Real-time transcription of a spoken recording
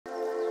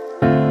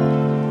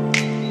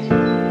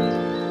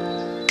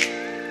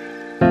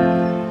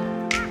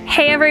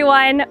Hey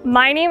everyone,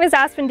 my name is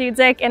Aspen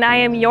and I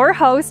am your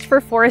host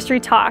for Forestry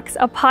Talks,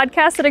 a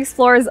podcast that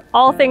explores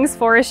all things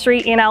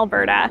forestry in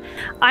Alberta.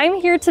 I'm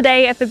here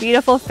today at the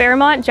beautiful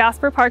Fairmont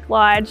Jasper Park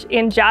Lodge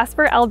in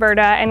Jasper,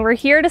 Alberta, and we're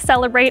here to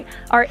celebrate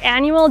our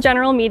annual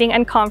general meeting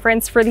and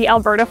conference for the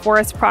Alberta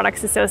Forest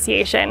Products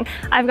Association.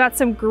 I've got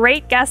some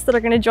great guests that are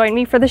going to join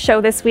me for the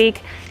show this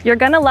week. You're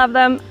going to love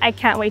them. I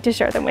can't wait to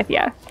share them with you.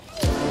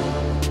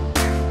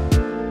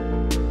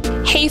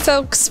 Hey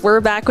folks, we're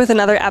back with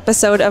another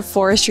episode of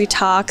Forestry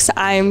Talks.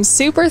 I'm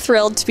super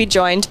thrilled to be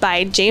joined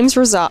by James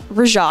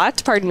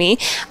Rajotte,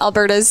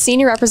 Alberta's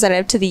Senior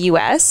Representative to the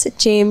US.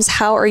 James,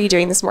 how are you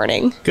doing this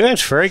morning? Good,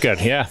 very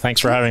good. Yeah, thanks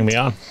for having me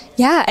on.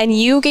 Yeah, and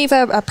you gave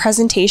a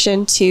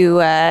presentation to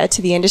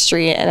the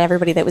industry and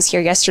everybody that was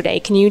here yesterday.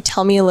 Can you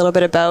tell me a little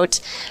bit about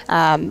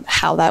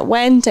how that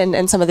went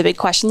and some of the big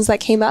questions that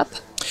came up?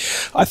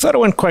 I thought it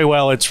went quite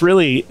well. It's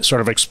really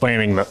sort of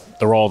explaining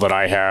the role that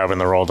I have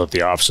and the role that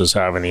the offices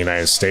have in the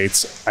United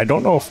States. I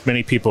don't know if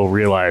many people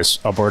realize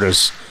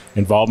Alberta's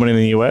involvement in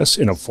the U.S.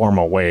 in a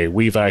formal way.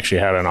 We've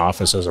actually had an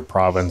office as a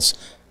province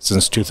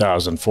since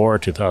 2004,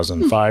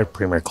 2005.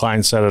 Premier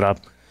Klein set it up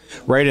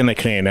right in the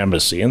Canadian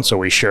Embassy. And so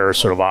we share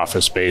sort of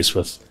office space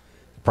with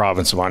the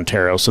province of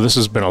Ontario. So this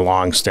has been a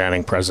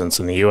long-standing presence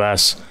in the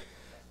U.S.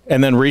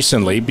 And then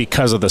recently,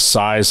 because of the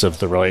size of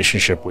the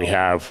relationship we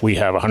have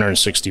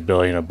 $160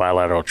 billion of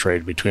bilateral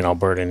trade between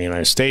Alberta and the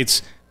United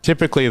States.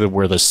 Typically,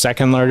 we're the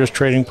second largest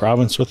trading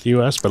province with the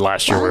U.S., but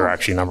last year we were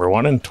actually number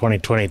one in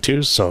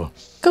 2022. So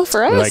go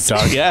for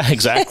us. Yeah,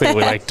 exactly.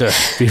 We like to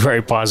be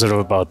very positive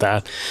about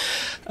that.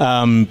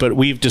 But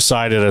we've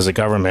decided as a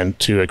government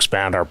to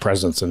expand our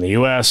presence in the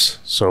U.S.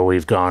 So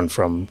we've gone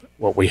from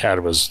what we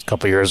had was a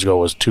couple of years ago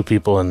was 2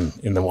 people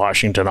in the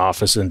Washington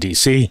office in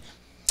D.C.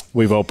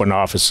 We've opened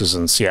offices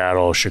in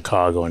Seattle,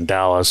 Chicago, and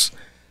Dallas.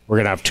 We're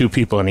going to have 2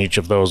 people in each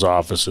of those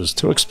offices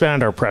to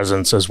expand our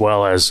presence as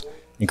well as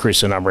increase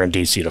the number in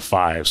DC to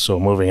 5. So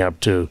moving up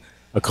to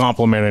a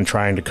complement and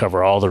trying to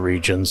cover all the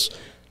regions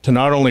to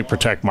not only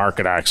protect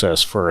market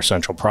access for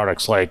essential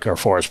products like our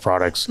forest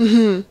products,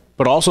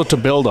 but also to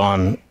build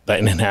on that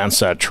and enhance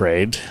that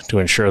trade to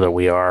ensure that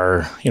we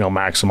are,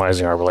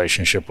 maximizing our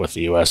relationship with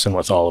the U.S. and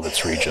with all of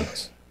its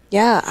regions.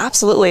 Yeah,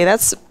 absolutely.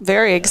 That's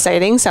very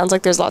exciting. Sounds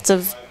like there's lots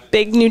of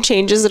big new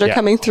changes that are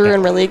coming through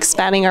and really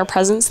expanding our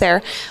presence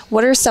there.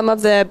 What are some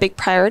of the big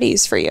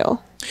priorities for you?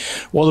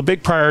 Well, the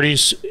big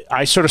priorities,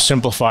 I sort of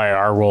simplify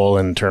our role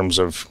in terms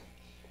of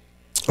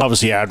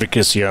obviously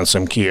advocacy on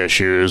some key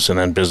issues and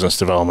then business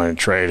development and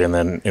trade and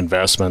then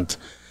investment.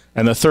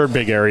 And the third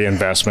big area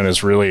investment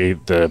is really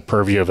the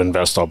purview of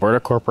Invest Alberta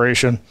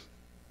Corporation.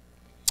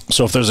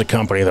 So if there's a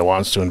company that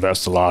wants to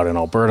invest a lot in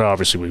Alberta,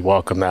 obviously we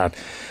welcome that.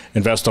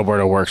 Invest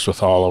Alberta works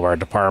with all of our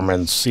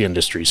departments, the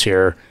industries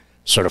here,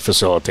 sort of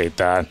facilitate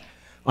that.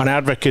 On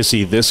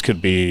advocacy, this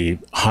could be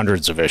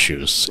hundreds of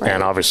issues. Right.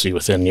 And obviously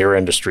within your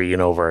industry, you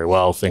know very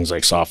well, things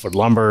like softwood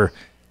lumber,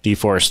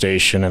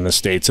 deforestation in the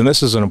States. And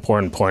this is an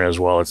important point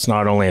as well. It's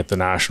not only at the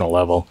national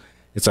level,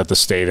 it's at the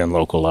state and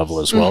local level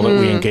as well that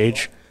we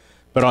engage.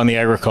 But on the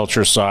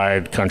agriculture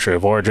side, country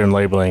of origin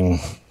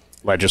labeling,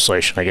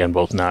 legislation, again,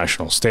 both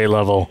national, state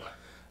level,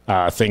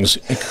 things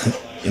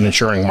in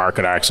ensuring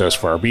market access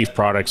for our beef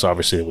products.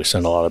 Obviously, we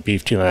send a lot of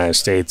beef to the United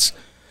States.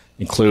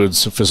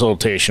 Includes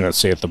facilitation at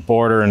the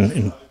border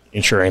and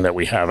ensuring that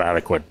we have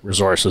adequate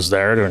resources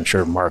there to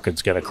ensure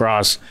markets get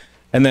across.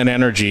 And then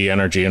energy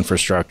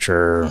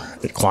infrastructure,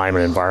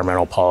 climate,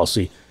 environmental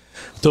policy.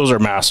 Those are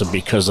massive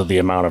because of the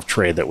amount of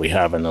trade that we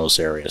have in those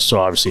areas. So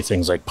obviously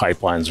things like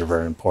pipelines are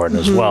very important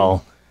as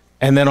well.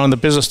 And then on the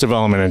business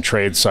development and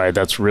trade side,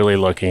 that's really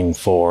looking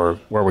for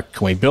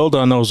can we build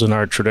on those in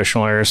our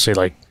traditional areas, say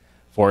like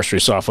forestry,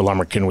 softwood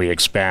lumber, can we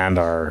expand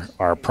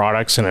our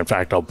products? And in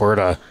fact,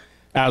 Alberta,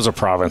 as a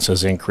province,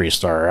 has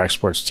increased our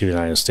exports to the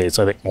United States,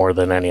 I think more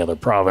than any other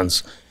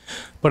province.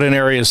 But in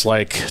areas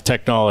like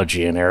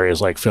technology, in areas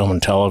like film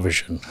and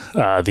television,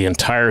 the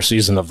entire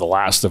season of The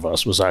Last of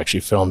Us was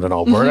actually filmed in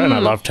Alberta. And I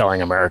love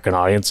telling American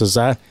audiences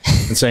that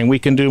and saying, we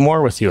can do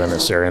more with you in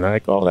this area. And they're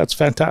like, oh, that's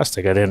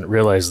fantastic. I didn't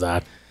realize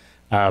that.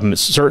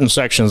 Certain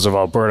sections of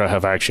Alberta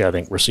have actually, I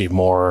think, received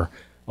more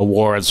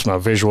awards from a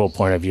visual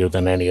point of view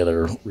than any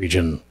other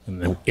region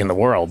in the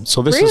world.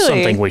 So this is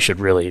something we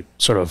should really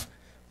sort of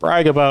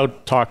brag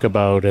about, talk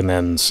about, and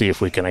then see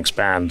if we can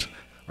expand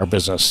our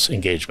business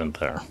engagement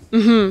there.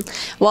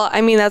 Well,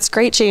 I mean, that's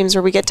great, James,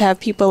 where we get to have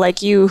people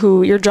like you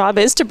who your job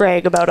is to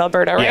brag about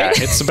Alberta, right? Yeah,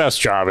 it's the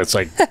best job. It's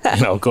like,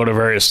 go to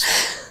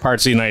various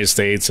parts of the United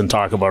States and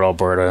talk about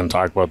Alberta and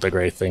talk about the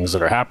great things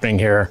that are happening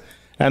here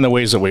and the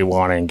ways that we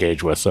want to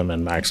engage with them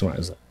and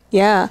maximize it.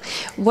 Yeah.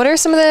 What are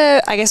some of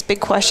the, I guess, big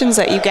questions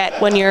that you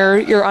get when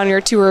you're on your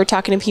tour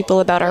talking to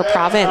people about our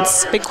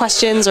province? Big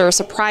questions or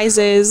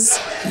surprises?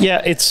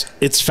 Yeah,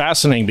 it's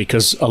fascinating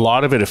because a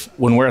lot of it,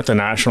 when we're at the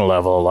national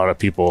level, a lot of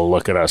people will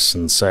look at us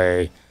and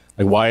say,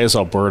 like, why is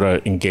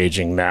Alberta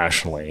engaging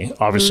nationally?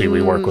 Obviously,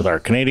 we work with our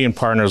Canadian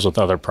partners, with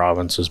other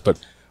provinces, but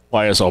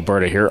why is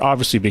Alberta here?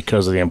 Obviously,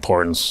 because of the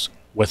importance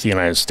with the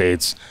United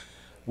States.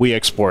 we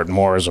export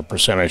more as a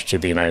percentage to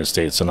the United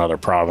States than other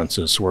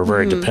provinces. So we're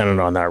very dependent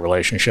on that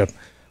relationship.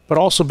 But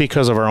also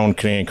because of our own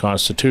Canadian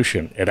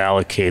Constitution, it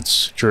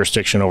allocates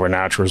jurisdiction over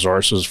natural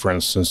resources, for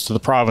instance, to the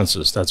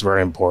provinces. That's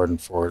very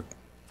important for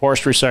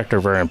forestry sector,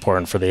 very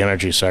important for the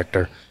energy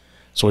sector.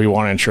 So we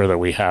want to ensure that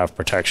we have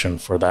protection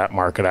for that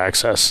market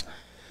access.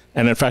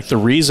 And in fact, the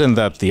reason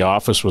that the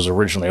office was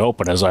originally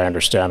open, as I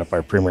understand it by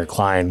Premier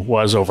Klein,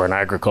 was over an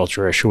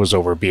agriculture issue, was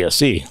over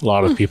BSE. A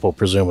lot of people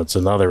presume it's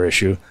another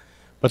issue.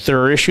 But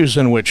there are issues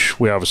in which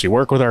we obviously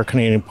work with our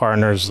Canadian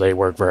partners. They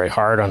work very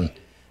hard on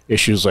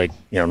issues like,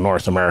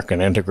 North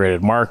American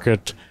integrated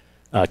market,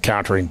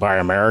 countering Buy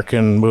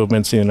American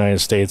movements in the United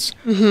States.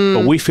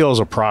 But we feel as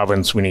a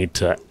province we need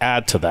to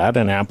add to that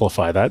and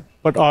amplify that.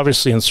 But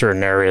obviously in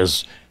certain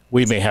areas,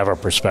 we may have a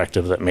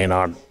perspective that may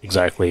not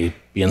exactly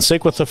be in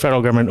sync with the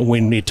federal government. We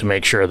need to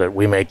make sure that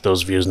we make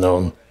those views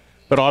known,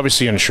 but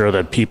obviously ensure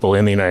that people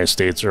in the United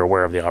States are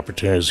aware of the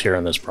opportunities here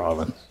in this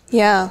province.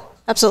 Yeah,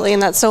 absolutely.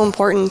 And that's so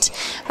important.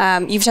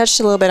 You've touched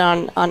a little bit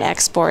on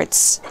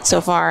exports so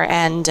far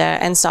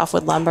and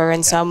softwood lumber.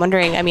 And so I'm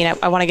wondering,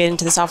 I want to get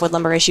into the softwood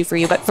lumber issue for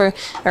you, but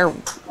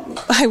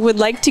I would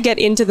like to get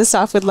into the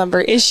softwood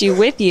lumber issue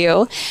with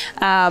you.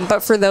 But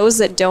for those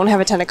that don't have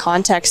a ton of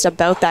context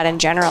about that in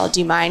general, do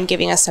you mind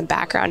giving us some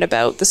background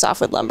about the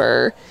softwood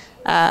lumber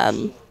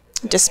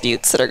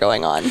disputes that are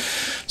going on?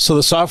 So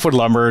the softwood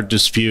lumber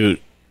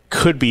dispute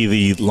could be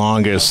the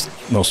longest,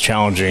 most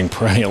challenging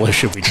perennial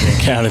issue between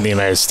Canada and the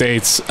United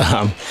States.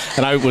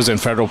 And I was in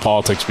federal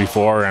politics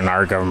before, and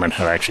our government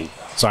had actually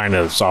signed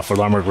a softwood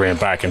lumber agreement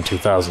back in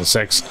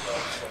 2006.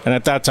 And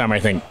at that time, I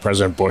think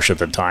President Bush at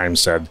the time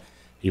said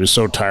he was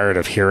so tired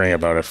of hearing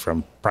about it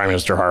from Prime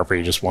Minister Harper,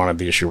 he just wanted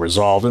the issue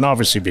resolved. And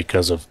obviously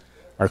because of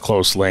our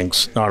close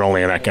links, not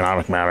only in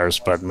economic matters,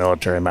 but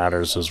military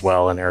matters as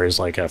well in areas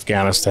like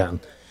Afghanistan.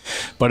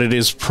 But it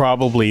is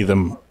probably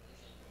the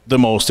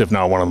most, if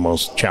not one of the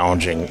most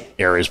challenging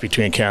areas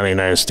between Canada and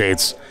the United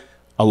States.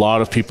 A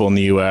lot of people in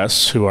the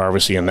U.S. who are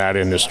obviously in that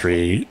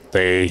industry,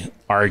 they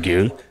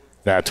argue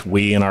that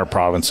we in our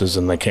provinces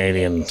in the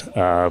Canadian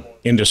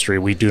industry,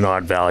 we do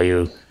not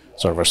value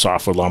sort of our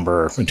softwood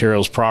lumber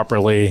materials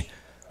properly,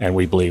 and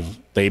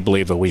they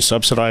believe that we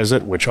subsidize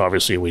it, which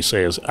obviously we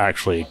say is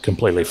actually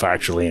completely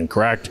factually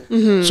incorrect.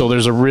 So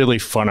there's a really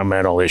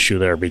fundamental issue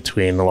there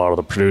between a lot of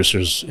the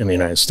producers in the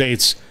United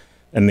States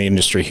and the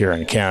industry here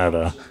in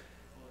Canada.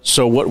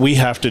 So what we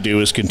have to do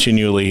is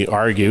continually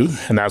argue,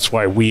 and that's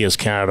why we as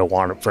Canada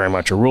want very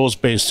much a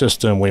rules-based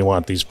system. We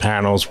want these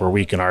panels where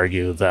we can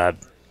argue that,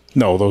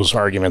 no, those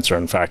arguments are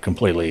in fact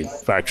completely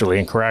factually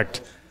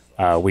incorrect.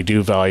 We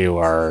do value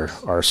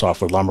our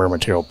softwood lumber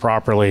material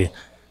properly.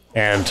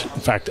 And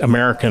in fact,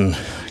 American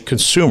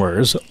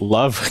consumers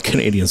love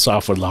Canadian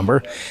softwood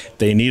lumber.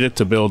 They need it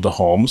to build the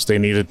homes. They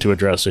need it to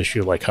address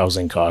issues like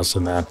housing costs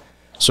and that.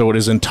 So it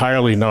is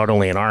entirely not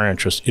only in our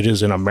interest, it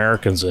is in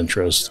Americans'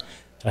 interest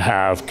to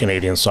have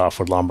Canadian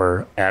softwood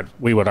lumber at,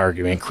 we would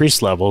argue,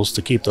 increased levels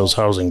to keep those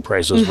housing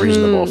prices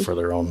reasonable for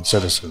their own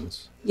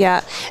citizens.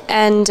 Yeah.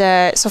 And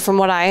so from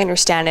what I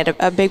understand,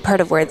 a big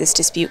part of where this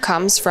dispute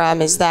comes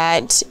from is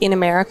that in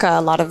America,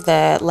 a lot of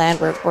the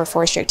land where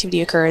forestry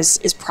activity occurs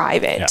is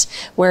private,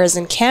 whereas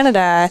in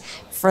Canada,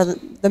 for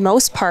the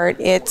most part,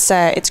 it's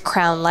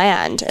Crown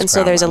land. And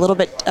so there's a little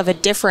bit of a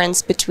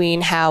difference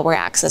between how we're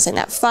accessing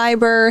that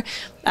fiber.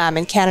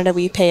 In Canada,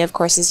 we pay, of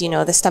course, as you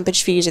know, the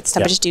stumpage fees, the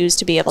stumpage dues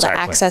to be able to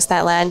access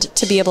that land,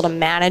 to be able to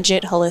manage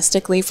it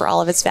holistically for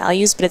all of its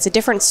values. But it's a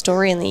different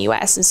story in the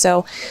U.S. And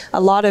so a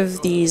lot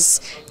of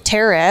these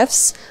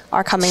tariffs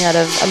are coming out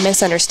of a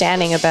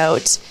misunderstanding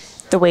about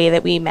the way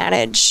that we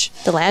manage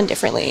the land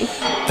differently.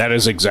 That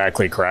is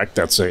exactly correct.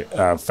 That's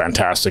a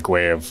fantastic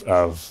way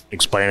of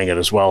explaining it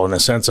as well, in the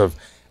sense of,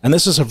 and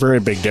this is a very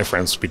big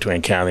difference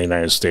between Canada and the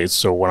United States.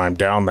 So when I'm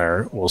down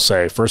there, we'll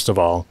say, first of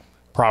all,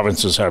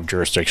 provinces have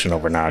jurisdiction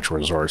over natural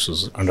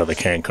resources under the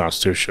Canadian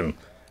Constitution.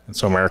 And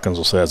so Americans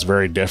will say that's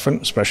very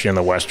different, especially in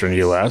the Western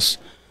U.S.,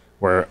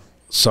 where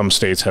some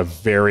states have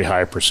very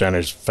high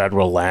percentage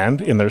federal land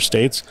in their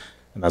states,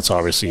 and that's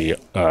obviously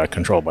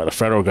controlled by the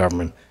federal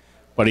government.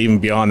 But even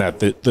beyond that,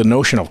 the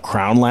notion of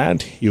Crown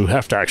land, you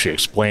have to actually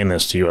explain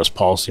this to U.S.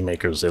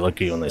 policymakers. They look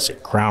at you and they say,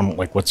 Crown,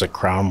 like what's a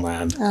Crown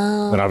land?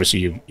 Then obviously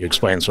you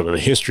explain sort of the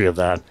history of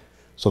that.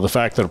 So the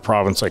fact that a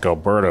province like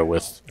Alberta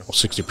with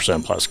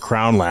 60% plus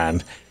Crown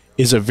land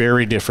is a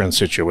very different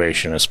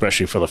situation,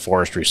 especially for the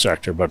forestry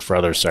sector, but for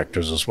other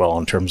sectors as well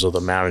in terms of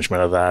the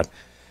management of that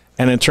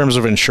and in terms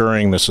of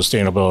ensuring the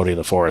sustainability of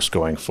the forest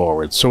going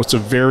forward. So it's a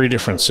very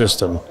different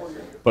system.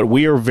 But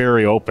we are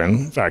very open.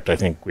 In fact, I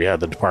think we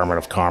had the Department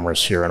of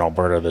Commerce here in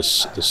Alberta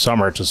this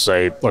summer to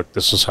say, look,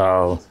 this is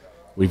how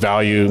we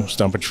value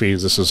stumpage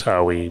fees. This is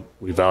how we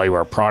value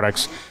our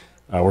products.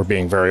 We're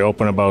being very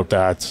open about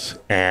that.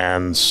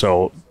 And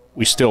so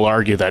we still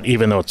argue that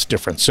even though it's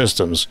different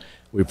systems,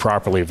 we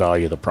properly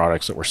value the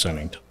products that we're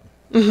sending to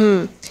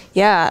them.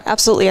 Yeah,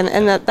 absolutely.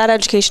 And that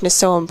education is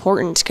so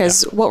important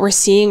because what we're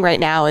seeing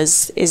right now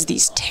is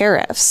these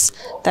tariffs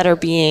that are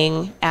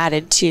being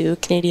added to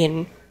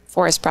Canadian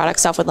forest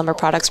products, softwood lumber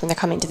products when they're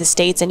coming to the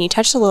States. And you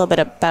touched a little bit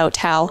about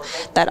how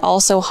that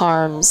also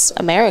harms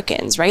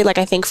Americans, right? Like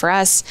I think for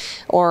us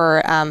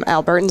or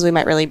Albertans, we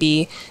might really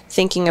be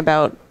thinking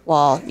about,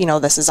 well, you know,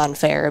 this is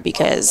unfair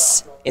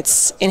because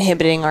it's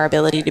inhibiting our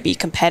ability to be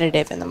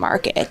competitive in the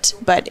market.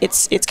 But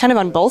it's kind of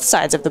on both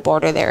sides of the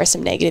border, there are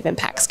some negative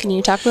impacts. Can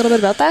you talk a little bit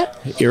about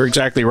that? You're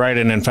exactly right.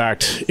 And in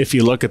fact, if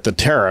you look at the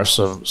tariffs,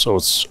 so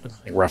it's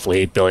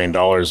roughly $8 billion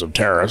of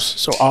tariffs.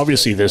 So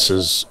obviously this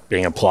is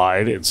being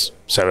applied. It's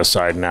set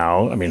aside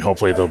now. I mean,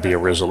 hopefully there'll be a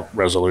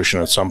resolution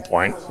at some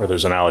point where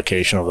there's an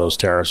allocation of those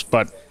tariffs.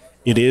 But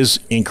it is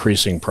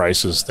increasing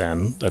prices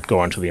then that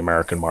go into the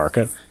American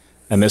market.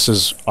 And this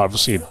is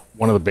obviously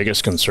one of the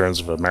biggest concerns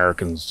of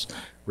Americans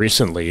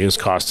recently is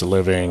cost of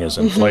living, is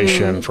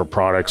inflation for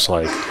products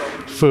like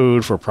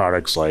food, for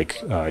products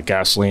like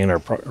gasoline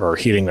or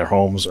heating their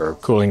homes or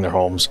cooling their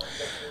homes.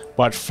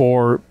 But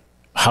for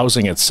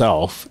housing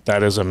itself,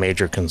 that is a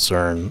major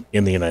concern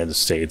in the United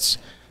States.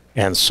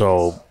 And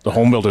so the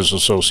Home Builders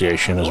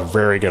Association is a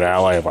very good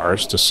ally of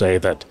ours to say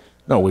that,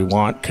 no, we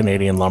want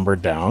Canadian lumber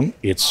down.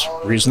 It's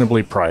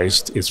reasonably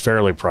priced, it's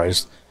fairly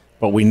priced,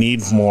 but we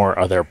need more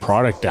of their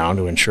product down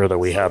to ensure that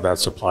we have that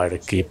supply to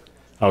keep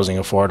housing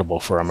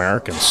affordable for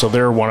Americans. So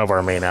they're one of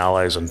our main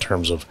allies in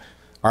terms of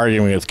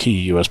arguing with key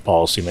U.S.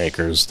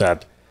 policymakers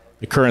that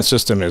the current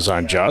system is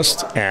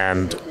unjust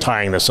and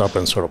tying this up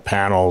in sort of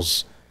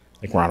panels. I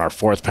think we're on our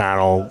fourth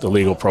panel, the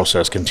legal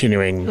process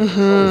continuing. In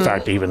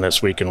fact, even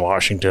this week in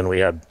Washington, we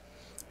had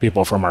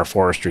people from our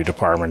forestry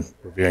department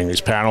reviewing these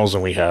panels,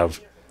 and we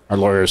have our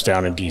lawyers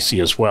down in D.C.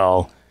 as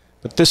well.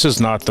 But this is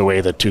not the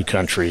way that two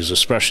countries,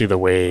 especially the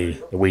way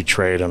that we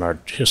trade and our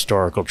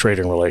historical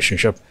trading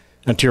relationship.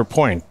 And to your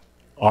point,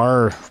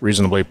 our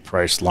reasonably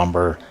priced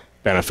lumber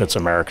benefits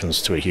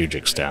Americans to a huge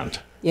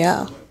extent.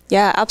 Yeah.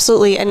 Yeah,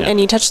 absolutely.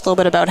 And you touched a little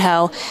bit about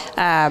how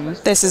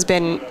this has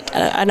been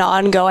an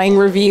ongoing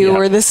review,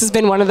 or this has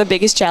been one of the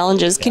biggest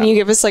challenges. Can you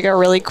give us like a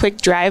really quick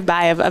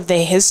drive-by of the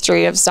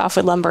history of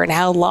softwood lumber and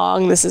how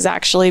long this has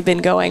actually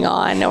been going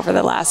on over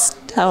the last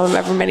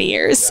however many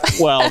years?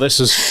 Well, this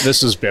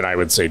has been, I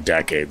would say,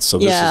 decades. So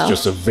this is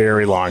just a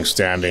very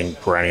long-standing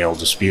perennial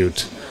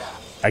dispute.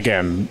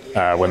 Again,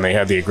 when they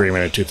had the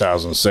agreement in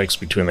 2006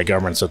 between the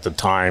governments at the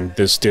time,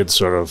 this did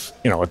sort of,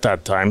 at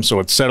that time, so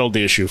it settled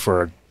the issue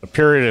for a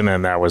period, and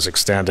then that was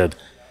extended.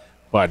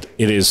 But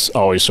it has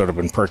always sort of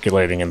been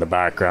percolating in the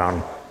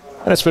background.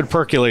 And it's been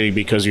percolating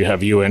because you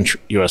have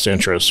U.S.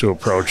 interests who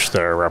approach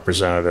their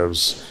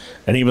representatives.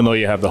 And even though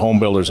you have the home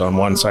builders on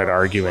one side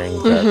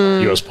arguing that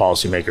U.S.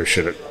 policymakers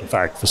should, in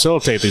fact,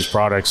 facilitate these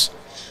products,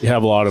 you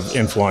have a lot of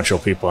influential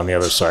people on the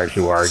other side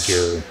who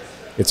argue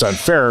it's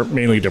unfair,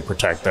 mainly to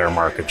protect their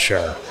market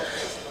share.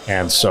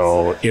 And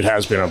so it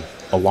has been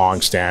a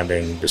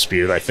long-standing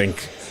dispute. I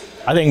think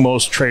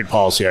most trade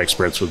policy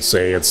experts would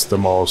say it's the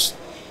most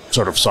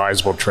sort of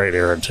sizable trade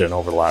irritant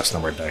over the last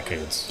number of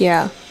decades.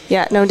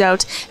 Yeah, no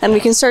doubt. And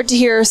we can start to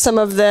hear some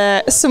of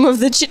the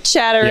chit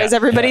chatter as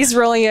everybody's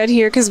rolling out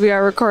here, because we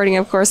are recording,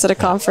 of course, at a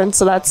conference.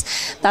 So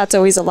that's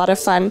always a lot of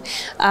fun.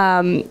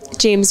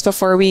 James,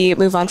 before we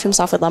move on from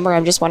softwood lumber,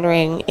 I'm just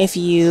wondering if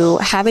you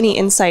have any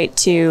insight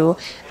to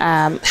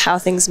how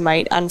things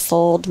might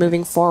unfold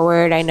moving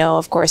forward. I know,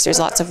 of course, there's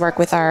lots of work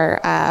with our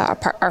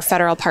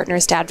federal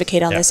partners to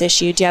advocate on this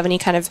issue. Do you have any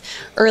kind of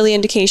early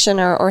indication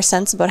or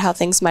sense about how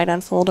things might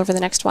unfold over the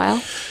next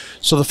while?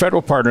 So the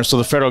federal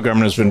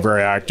government has been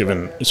very active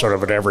in sort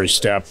of at every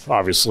step,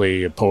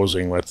 obviously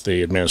opposing what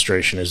the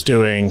administration is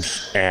doing,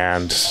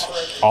 and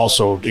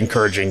also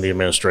encouraging the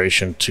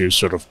administration to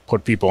sort of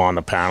put people on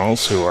the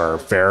panels who are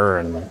fair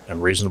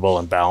and reasonable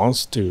and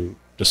balanced to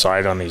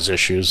decide on these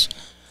issues.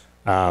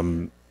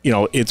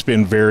 It's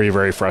been very,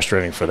 very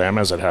frustrating for them,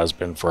 as it has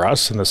been for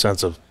us, in the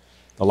sense of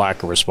the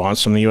lack of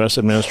response from the U.S.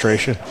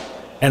 administration.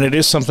 And it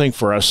is something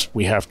for us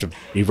we have to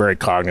be very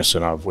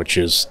cognizant of, which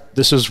is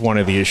this is one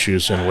of the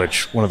issues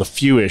one of the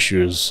few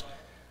issues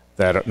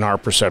that in our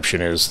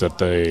perception is that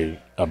the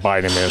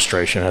Biden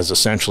administration has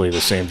essentially the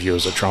same view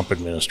as the Trump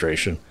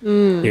administration,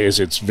 is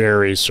it's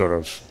very sort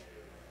of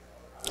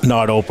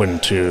not open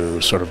to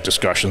sort of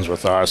discussions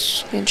with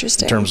us in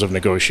terms of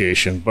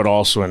negotiation, but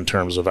also in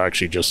terms of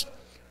actually just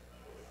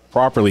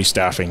properly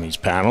staffing these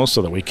panels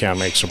so that we can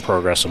make some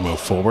progress and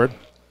move forward.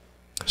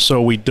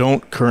 So we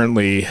don't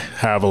currently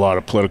have a lot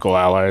of political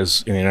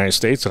allies in the United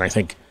States, and I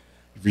think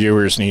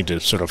viewers need to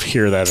sort of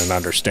hear that and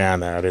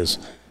understand that, is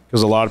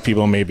because a lot of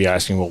people may be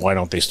asking, well, why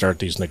don't they start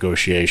these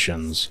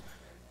negotiations?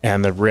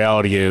 And the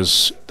reality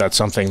is that's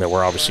something that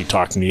we're obviously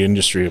talking to the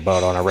industry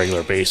about on a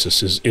regular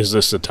basis. Is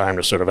this the time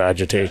to sort of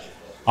agitate?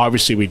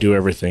 Obviously, we do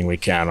everything we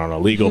can on a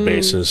legal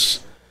basis,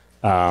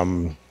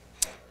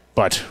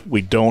 but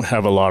we don't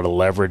have a lot of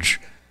leverage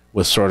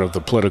with sort of the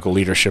political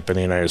leadership in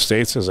the United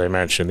States. As I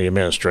mentioned, the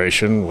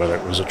administration, whether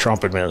it was a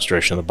Trump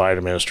administration, the Biden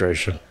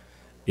administration,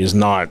 is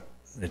not,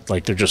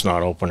 like, they're just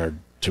not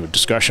open to a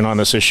discussion on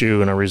this issue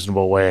in a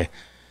reasonable way.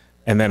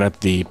 And then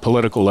at the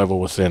political level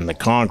within the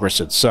Congress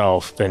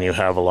itself, then you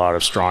have a lot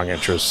of strong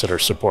interests that are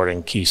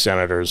supporting key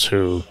senators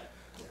who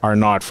are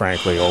not,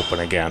 frankly, open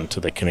again to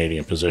the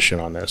Canadian position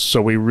on this.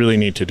 So we really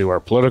need to do our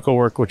political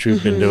work, which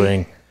we've been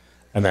doing,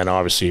 and then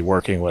obviously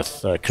working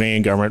with the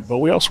Canadian government. But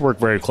we also work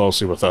very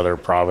closely with other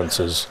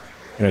provinces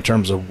in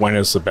terms of when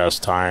is the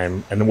best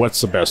time and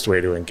what's the best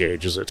way to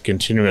engage. Is it to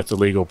continue with the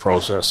legal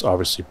process,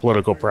 obviously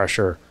political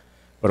pressure,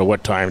 but at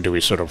what time do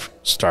we sort of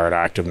start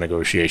active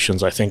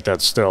negotiations? I think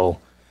that's still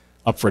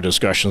up for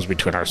discussions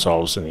between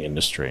ourselves and the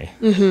industry.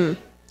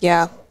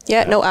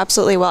 Yeah, no,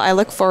 absolutely. Well, I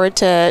look forward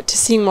to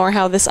seeing more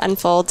how this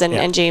unfolds.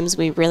 And James,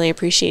 we really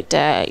appreciate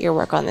your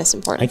work on this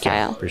important file.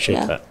 Thank you.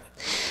 Appreciate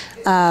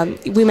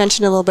that. We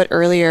mentioned a little bit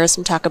earlier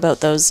some talk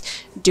about those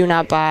do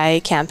not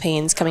buy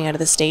campaigns coming out of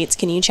the States.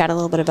 Can you chat a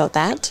little bit about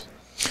that?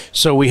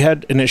 So we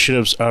had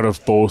initiatives out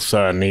of both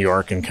New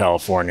York and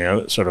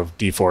California, sort of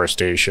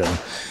deforestation.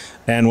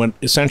 And when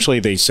essentially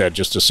they said,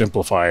 just to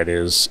simplify it,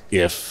 is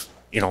if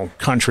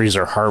countries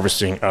are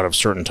harvesting out of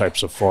certain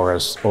types of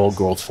forests, old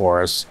growth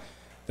forests,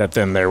 that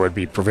then there would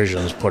be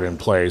provisions put in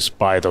place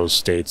by those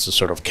states to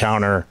sort of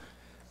counter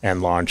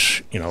and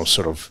launch,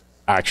 sort of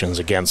actions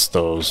against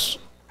those,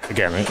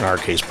 again, in our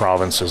case,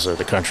 provinces or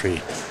the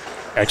country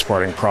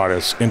exporting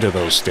products into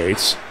those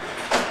states.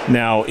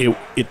 Now,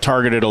 it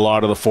targeted a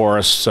lot of the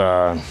forests,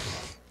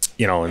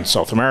 in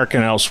South America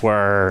and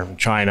elsewhere,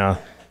 China,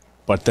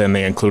 but then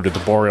they included the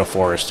boreal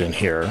forest in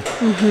here.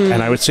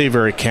 And I would say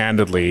very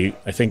candidly,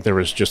 I think there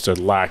was just a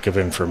lack of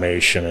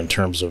information in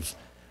terms of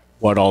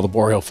what all the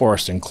boreal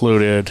forest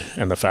included,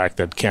 and the fact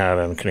that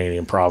Canada and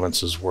Canadian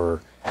provinces were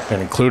then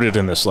included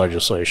in this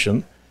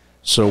legislation.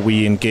 So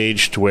we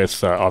engaged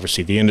with,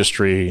 obviously, the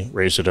industry,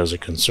 raised it as a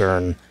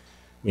concern.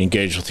 We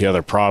engaged with the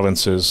other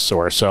provinces, so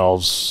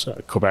ourselves,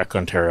 Quebec,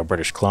 Ontario,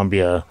 British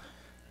Columbia,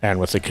 and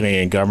with the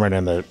Canadian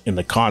government and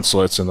the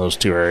consulates in those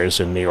two areas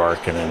in New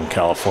York and in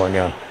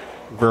California.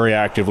 Very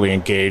actively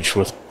engaged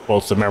with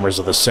both the members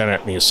of the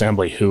Senate and the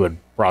Assembly who had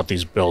brought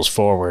these bills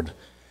forward.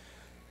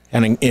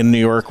 And in New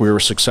York, we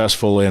were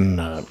successful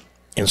in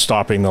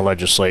stopping the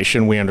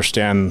legislation. We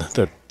understand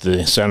that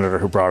the senator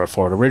who brought it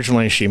forward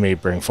originally, she may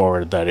bring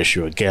forward that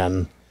issue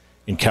again.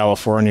 In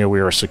California, we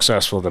were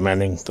successful at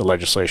amending the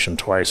legislation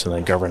twice, and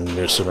then Governor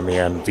Newsom in the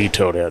end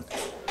vetoed it.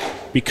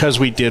 Because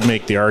we did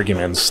make the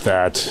arguments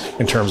that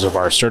in terms of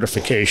our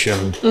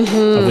certification of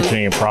the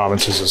Canadian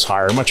provinces is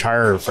higher, much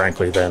higher,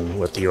 frankly, than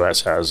what the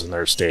U.S. has in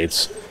their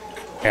states.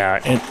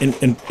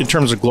 In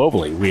terms of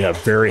globally, we have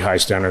very high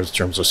standards in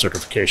terms of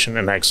certification,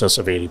 in excess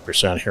of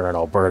 80% here in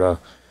Alberta,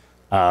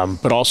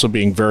 but also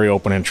being very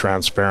open and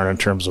transparent in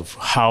terms of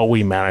how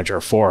we manage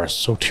our forests.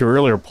 So to your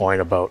earlier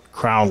point about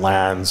crown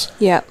lands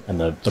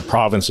and the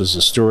province is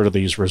the steward of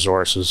these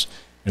resources,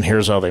 and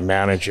here's how they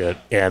manage it.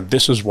 And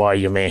this is why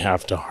you may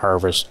have to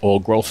harvest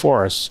old growth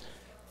forests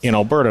in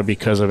Alberta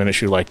because of an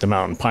issue like the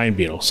mountain pine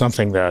beetle,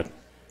 something that,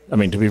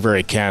 to be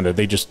very candid,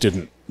 they just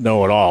didn't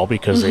know at all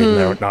because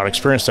they've not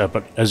experienced that.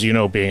 But as you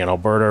know, being in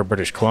Alberta or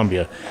British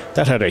Columbia,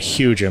 that had a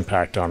huge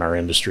impact on our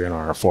industry and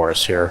on our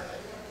forests here.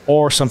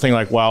 Or something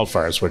like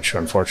wildfires, which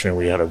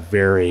unfortunately we had a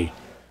very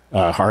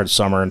hard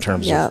summer in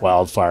terms of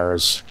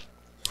wildfires.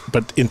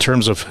 But in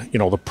terms of,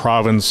 the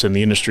province and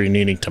the industry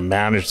needing to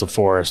manage the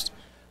forest,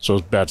 so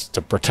it's best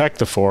to protect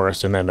the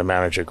forest and then to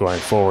manage it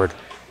going forward.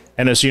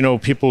 And as you know,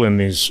 people in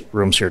these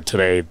rooms here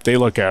today, they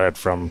look at it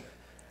from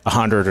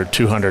 100 or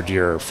 200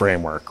 year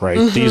framework, right?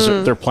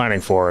 They're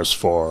planning forests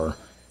for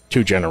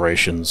 2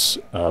 generations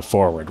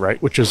forward, right?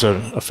 Which is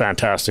a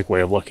fantastic way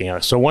of looking at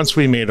it. So once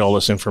we made all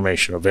this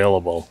information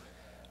available,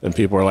 then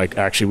people were like,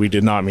 actually, we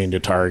did not mean to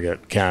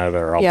target Canada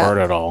or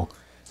Alberta at all.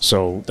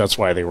 So that's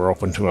why they were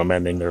open to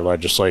amending their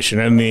legislation.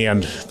 And in the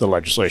end, the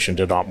legislation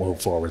did not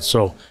move forward.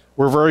 So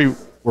we're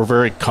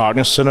very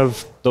cognizant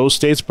of those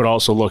states, but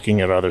also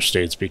looking at other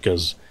states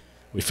because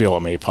we feel it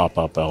may pop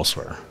up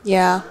elsewhere.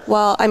 Yeah.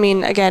 Well,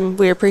 again,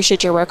 we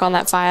appreciate your work on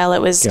that file. It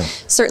was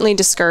certainly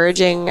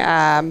discouraging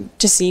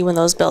to see when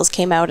those bills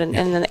came out and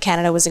then that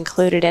Canada was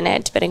included in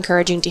it, but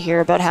encouraging to hear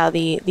about how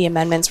the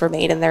amendments were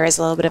made, and there is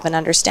a little bit of an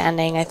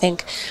understanding. I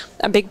think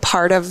a big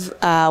part of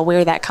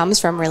where that comes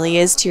from really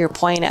is, to your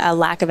point, a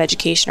lack of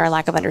education or a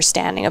lack of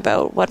understanding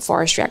about what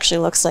forestry actually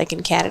looks like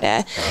in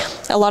Canada.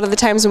 A lot of the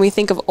times when we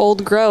think of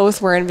old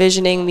growth, we're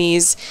envisioning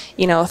these,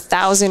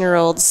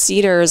 1,000-year-old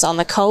cedars on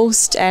the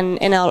coast,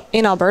 and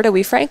in Alberta,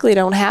 we frankly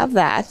don't have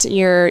that.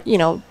 Your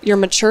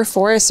mature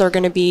forests are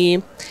going to be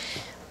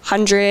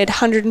 100,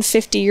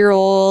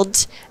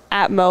 150-year-old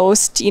at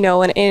most, in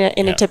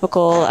a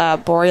typical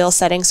boreal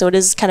setting. So it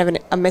is kind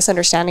of a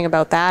misunderstanding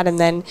about that. And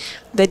then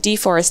the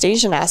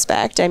deforestation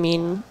aspect. If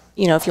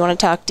you want to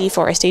talk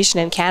deforestation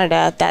in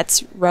Canada,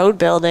 that's road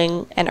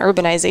building and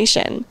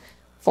urbanization.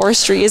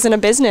 Forestry isn't a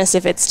business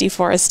if it's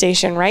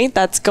deforestation, right?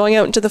 That's going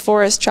out into the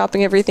forest,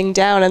 chopping everything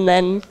down, and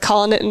then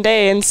calling it a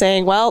day and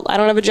saying, well, I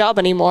don't have a job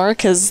anymore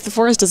because the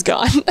forest is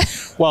gone.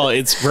 Well,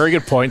 it's very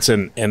good points.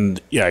 And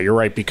yeah, you're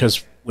right,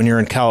 because when you're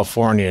in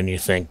California and you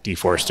think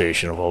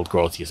deforestation of old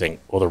growth, you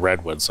think, well, the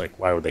redwoods, like,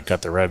 why would they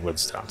cut the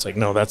redwoods down? It's like,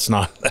 no, that's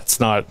not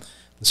the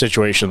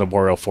situation of the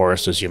boreal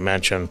forest, as you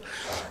mentioned.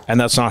 And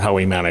that's not how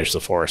we manage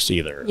the forest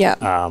either.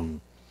 Yeah.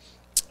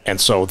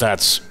 And so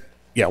that's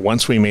yeah,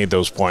 once we made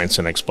those points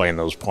and explained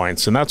those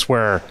points, and that's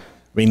where,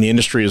 I mean, the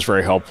industry is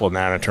very helpful in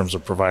that in terms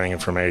of providing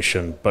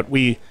information. But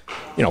we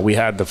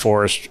had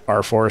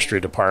our forestry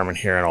department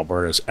here in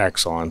Alberta is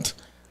excellent.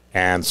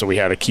 And so we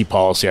had a key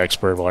policy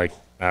expert like,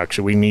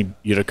 actually, we need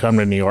you to come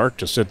to New York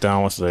to sit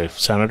down with the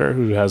senator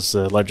who has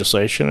the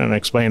legislation and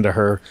explain to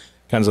her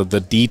kinds of the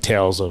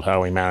details of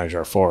how we manage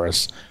our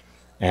forests.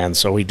 And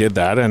so we did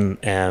that.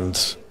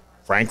 And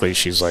frankly,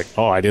 she's like,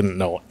 oh, I didn't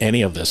know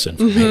any of this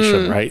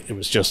information, right? It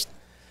was just,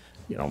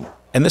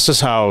 and this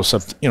is how,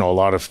 a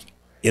lot of,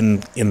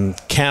 in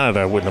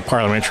Canada, when the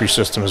parliamentary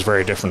system is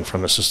very different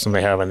from the system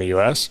they have in the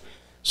U.S.,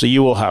 so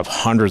you will have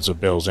hundreds of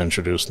bills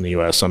introduced in the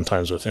U.S.,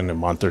 sometimes within a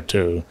month or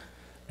two.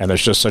 And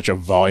there's just such a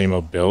volume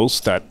of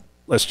bills that,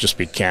 let's just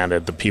be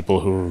candid, the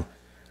people who,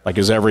 like,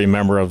 is every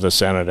member of the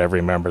Senate,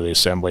 every member of the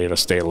Assembly at a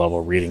state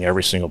level reading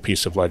every single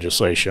piece of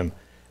legislation.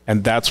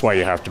 And that's why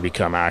you have to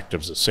become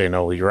actives to say,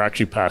 no, you're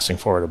actually passing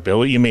forward a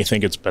bill. You may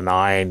think it's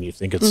benign, you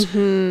think it's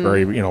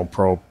very,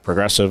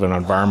 progressive and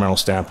environmental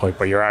standpoint,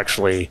 but you're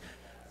actually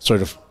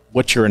sort of,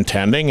 what you're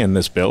intending in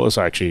this bill is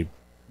actually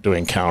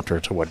doing counter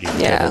to what you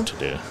intended to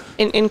do.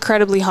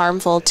 Incredibly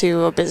harmful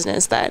to a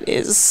business that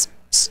is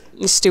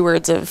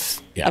stewards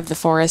of the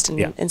forest and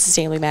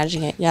sustainably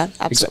managing it. Yeah,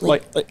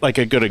 absolutely. Like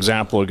a good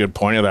example, a good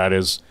point of that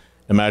is,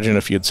 imagine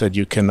if you had said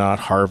you cannot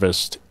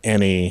harvest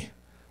any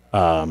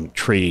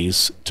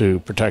trees to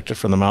protect it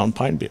from the mountain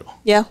pine beetle.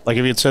 Yeah. Like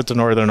if you'd said to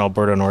northern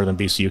Alberta, northern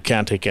BC, you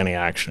can't take any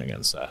action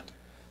against that.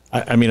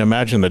 I mean,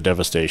 imagine the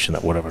devastation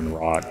that would have been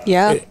wrought.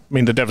 Yeah. I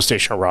mean, the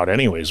devastation wrought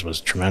anyways was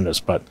tremendous,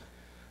 but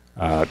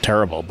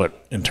terrible.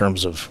 But in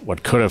terms of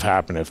what could have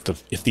happened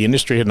if the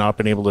industry had not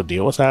been able to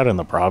deal with that and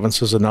the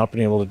provinces had not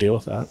been able to deal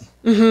with that.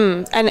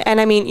 And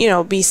I mean,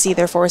 BC,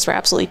 their forests were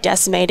absolutely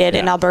decimated.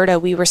 In Alberta,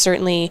 we were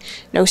certainly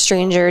no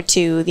stranger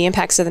to the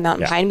impacts of the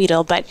mountain pine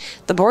beetle, but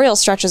the boreal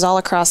stretches all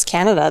across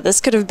Canada.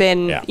 This could have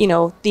been,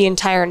 the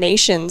entire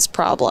nation's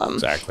problem.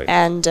 Exactly.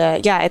 And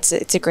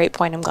it's a great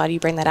point. I'm glad you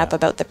bring that up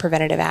about the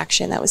preventative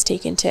action that was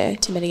taken to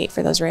mitigate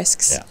for those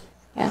risks.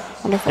 Yeah,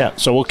 wonderful. Yeah,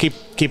 so we'll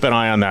keep an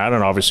eye on that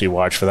and obviously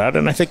watch for that.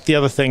 And I think the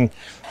other thing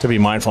to be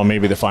mindful,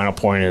 maybe the final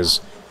point,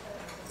 is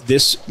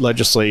this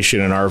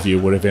legislation, in our view,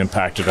 would have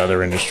impacted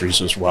other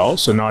industries as well.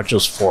 So not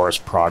just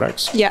forest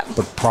products,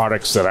 but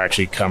products that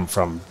actually come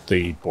from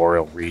the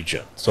boreal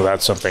region. So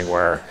that's something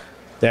where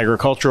the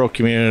agricultural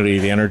community,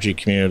 the energy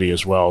community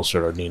as well,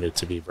 sort of needed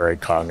to be very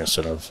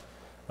cognizant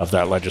of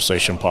that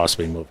legislation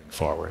possibly moving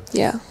forward.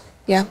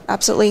 Yeah,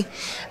 absolutely.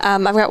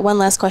 I've got one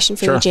last question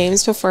for you,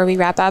 James, before we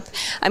wrap up.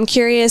 I'm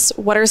curious,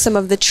 what are some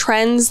of the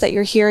trends that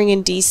you're hearing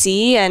in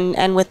DC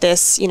and with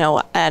this,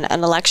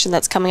 an election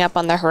that's coming up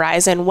on the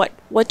horizon?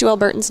 What do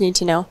Albertans need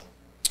to know?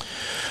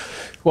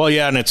 Well,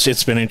 yeah, and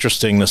it's been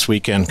interesting this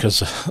weekend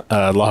because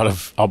a lot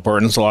of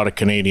Albertans, a lot of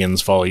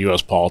Canadians follow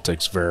U.S.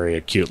 politics very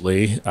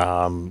acutely.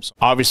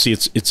 Obviously,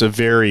 it's a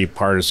very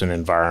partisan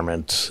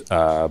environment,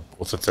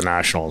 both at the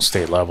national and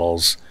state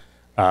levels.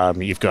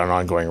 You've got an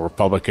ongoing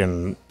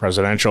Republican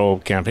presidential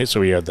campaign, so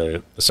we had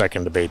the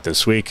second debate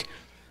this week.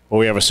 But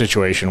we have a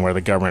situation where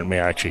the government may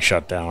actually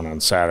shut down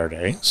on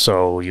Saturday.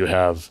 So you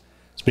have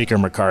Speaker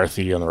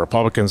McCarthy on the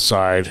Republican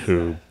side,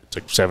 who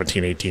took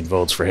 17, 18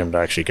 votes for him to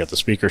actually get the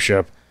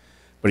speakership.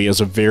 But he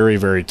has a very,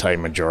 very tight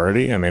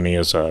majority, and then he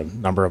has a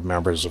number of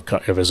members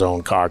of his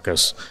own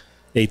caucus,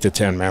 8 to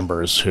 10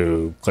 members,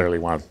 who clearly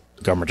want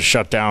the government to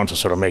shut down to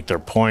sort of make their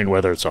point,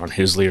 whether it's on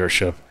his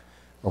leadership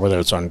or whether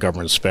it's on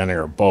government spending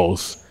or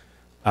both.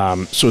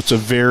 So it's a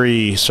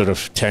very sort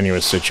of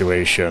tenuous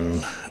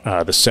situation.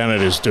 The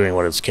Senate is doing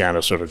what it can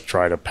to sort of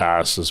try to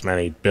pass as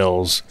many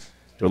bills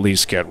to at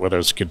least get, whether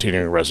it's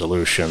continuing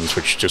resolutions,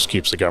 which just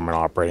keeps the government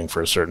operating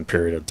for a certain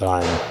period of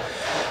time.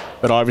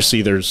 But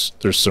obviously there's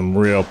some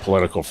real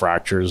political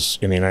fractures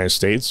in the United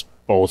States,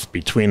 both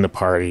between the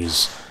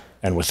parties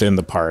and within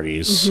the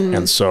parties.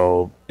 And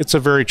so it's a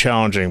very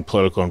challenging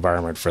political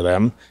environment for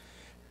them.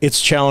 It's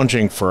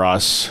challenging for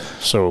us,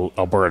 so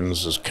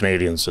Albertans as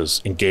Canadians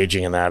is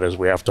engaging in that as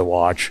we have to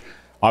watch.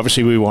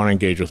 Obviously, we want to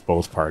engage with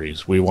both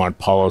parties. We want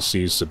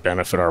policies that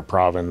benefit our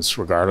province,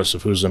 regardless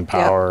of who's in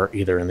power,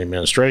 either in the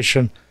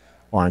administration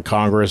or in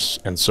Congress.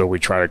 And so we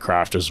try to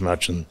craft as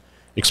much and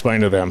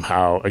explain to them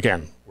how,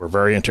 again, we're a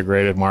very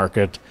integrated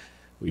market.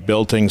 We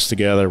build things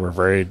together. We're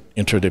very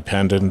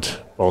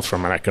interdependent, both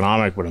from an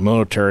economic but a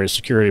military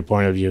security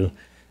point of view.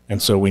 And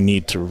so we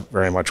need to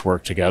very much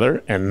work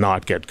together and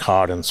not get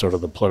caught in sort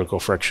of the political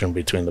friction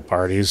between the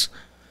parties.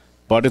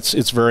 But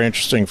it's very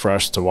interesting for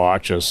us to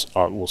watch as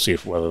we'll see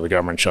whether the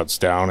government shuts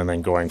down and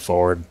then going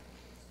forward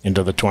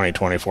into the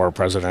 2024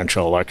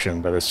 presidential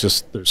election. But it's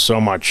just, there's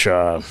so much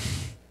tension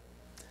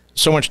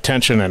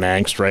and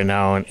angst right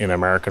now in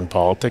American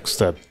politics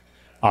that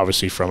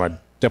obviously from a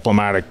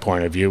diplomatic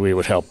point of view, we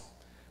would hope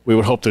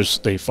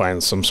they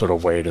find some sort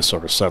of way to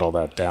sort of settle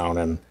that down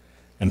and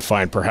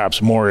find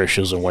perhaps more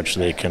issues in which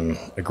they can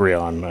agree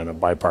on in a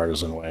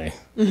bipartisan way.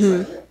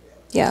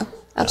 Yeah,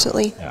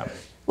 absolutely.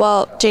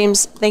 Well,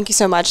 James, thank you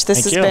so much.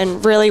 This has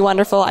been really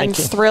wonderful. I'm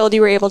thrilled you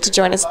were able to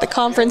join us at the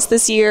conference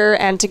this year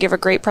and to give a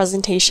great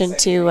presentation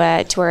to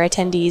our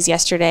attendees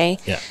yesterday.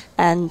 Yeah.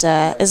 And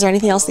is there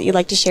anything else that you'd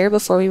like to share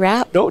before we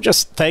wrap? No,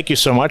 just thank you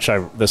so much.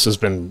 This has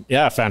been,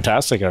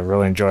 fantastic. I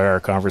really enjoyed our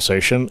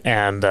conversation.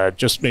 And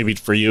just maybe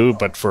for you,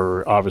 but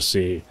for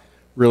obviously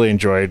really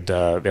enjoyed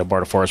the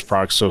Alberta Forest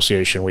Products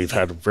Association. We've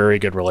had very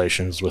good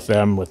relations with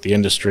them, with the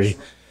industry.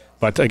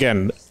 But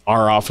again,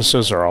 our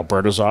offices are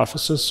Alberta's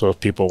offices. So if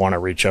people want to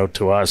reach out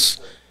to us,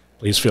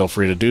 please feel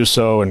free to do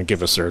so and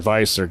give us their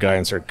advice, their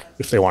guidance, or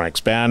if they want to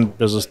expand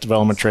business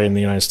development trade in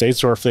the United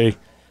States, or if a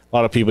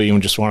lot of people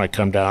even just want to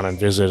come down and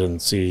visit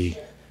and see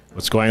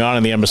what's going on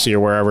in the embassy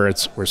or wherever,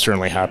 we're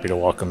certainly happy to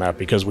welcome that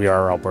because we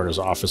are Alberta's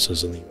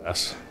offices in the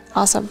U.S.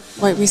 Awesome.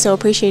 Well, we so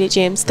appreciate it,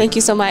 James. Thank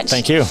you so much.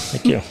 Thank you.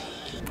 Thank you.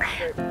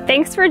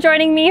 Thanks for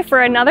joining me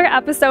for another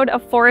episode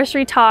of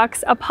Forestry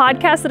Talks, a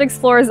podcast that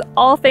explores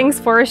all things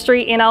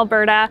forestry in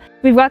Alberta.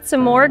 We've got some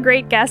more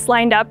great guests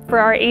lined up for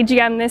our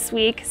AGM this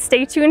week.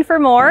 Stay tuned for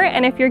more,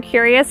 and if you're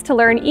curious to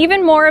learn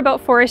even more about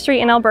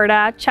forestry in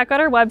Alberta, check out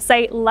our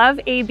website,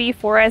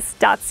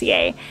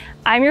 loveabforest.ca.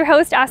 I'm your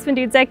host, Aspen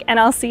Dudzik, and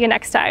I'll see you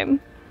next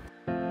time.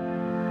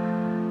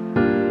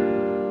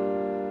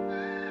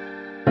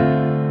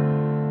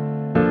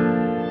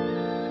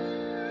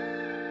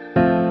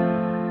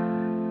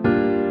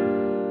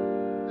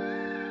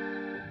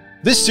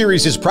 This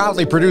series is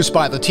proudly produced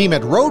by the team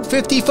at Road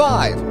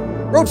 55.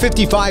 Road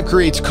 55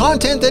 creates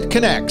content that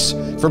connects.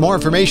 For more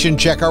information,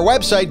 check our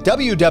website,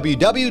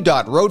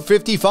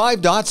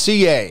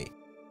 www.road55.ca.